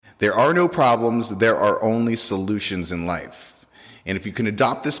There are no problems, there are only solutions in life. And if you can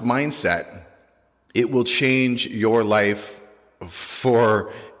adopt this mindset, it will change your life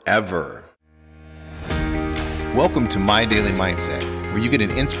forever. Welcome to My Daily Mindset, where you get an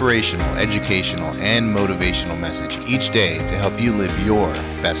inspirational, educational, and motivational message each day to help you live your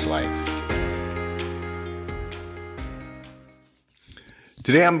best life.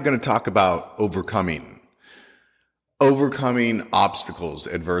 Today I'm going to talk about overcoming obstacles,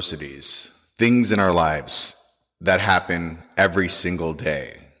 adversities, things in our lives that happen every single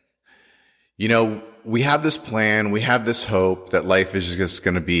day. You know, we have this plan, we have this hope that life is just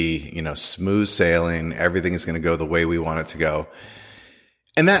going to be, smooth sailing. Everything is going to go the way we want it to go.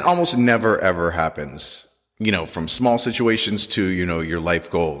 And that almost never, ever happens, from small situations to, your life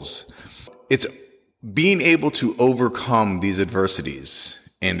goals. It's being able to overcome these adversities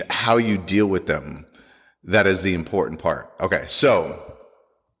and how you deal with them. That is the important part. Okay, so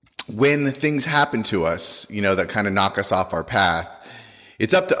when things happen to us, that kind of knock us off our path,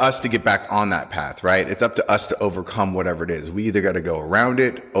 it's up to us to get back on that path, right? It's up to us to overcome whatever it is. We either got to go around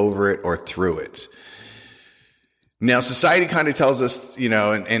it, over it, or through it. Now, society kind of tells us,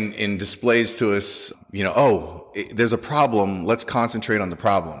 and displays to us, there's a problem. Let's concentrate on the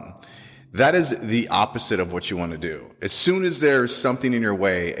problem. That is the opposite of what you want to do. As soon as there's something in your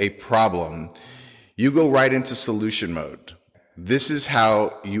way, a problem, you go right into solution mode. This is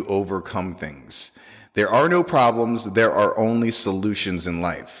how you overcome things. There are no problems, there are only solutions in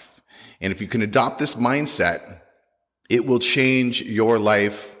life. And if you can adopt this mindset, it will change your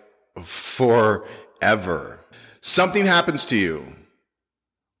life forever. Something happens to you.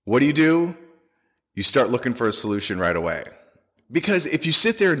 What do? You start looking for a solution right away. Because if you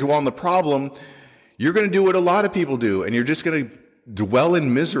sit there and dwell on the problem, you're going to do what a lot of people do, and you're just going to dwell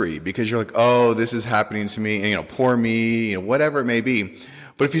in misery because you're like, oh, this is happening to me, and poor me, whatever it may be.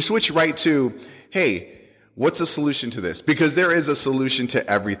 But if you switch right to, hey, what's the solution to this? Because there is a solution to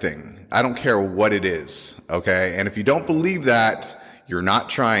everything. I don't care what it is, okay? And if you don't believe that, you're not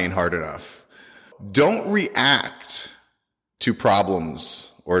trying hard enough. Don't react to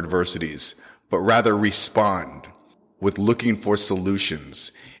problems or adversities, but rather respond with looking for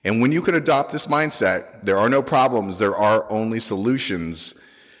solutions. And when you can adopt this mindset, there are no problems, there are only solutions,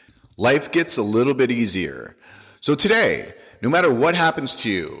 life gets a little bit easier. So today, no matter what happens to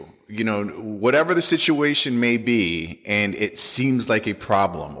you, whatever the situation may be, and it seems like a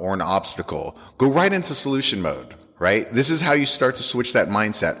problem or an obstacle, go right into solution mode, right? This is how you start to switch that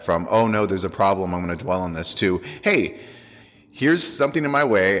mindset from, oh no, there's a problem, I'm going to dwell on this, to, hey, here's something in my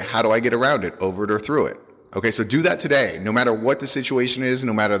way, how do I get around it, over it, or through it? Okay, so do that today. No matter what the situation is,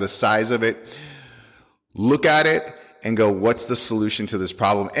 no matter the size of it, look at it and go, what's the solution to this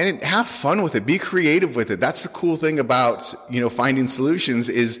problem? And have fun with it. Be creative with it. That's the cool thing about, finding solutions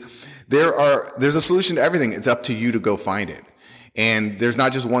is there's a solution to everything. It's up to you to go find it. And there's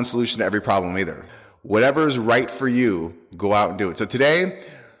not just one solution to every problem either. Whatever is right for you, go out and do it. So today,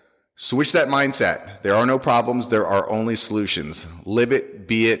 switch that mindset. There are no problems. There are only solutions. Live it,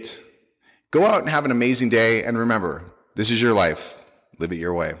 be it. Go out and have an amazing day, and remember, this is your life. Live it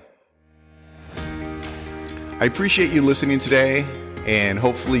your way. I appreciate you listening today, and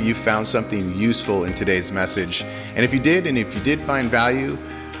hopefully you found something useful in today's message. And if you did find value,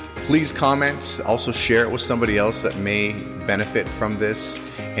 please comment. Also share it with somebody else that may benefit from this.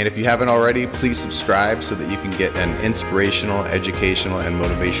 And if you haven't already, please subscribe so that you can get an inspirational, educational, and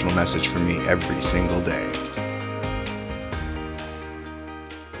motivational message from me every single day.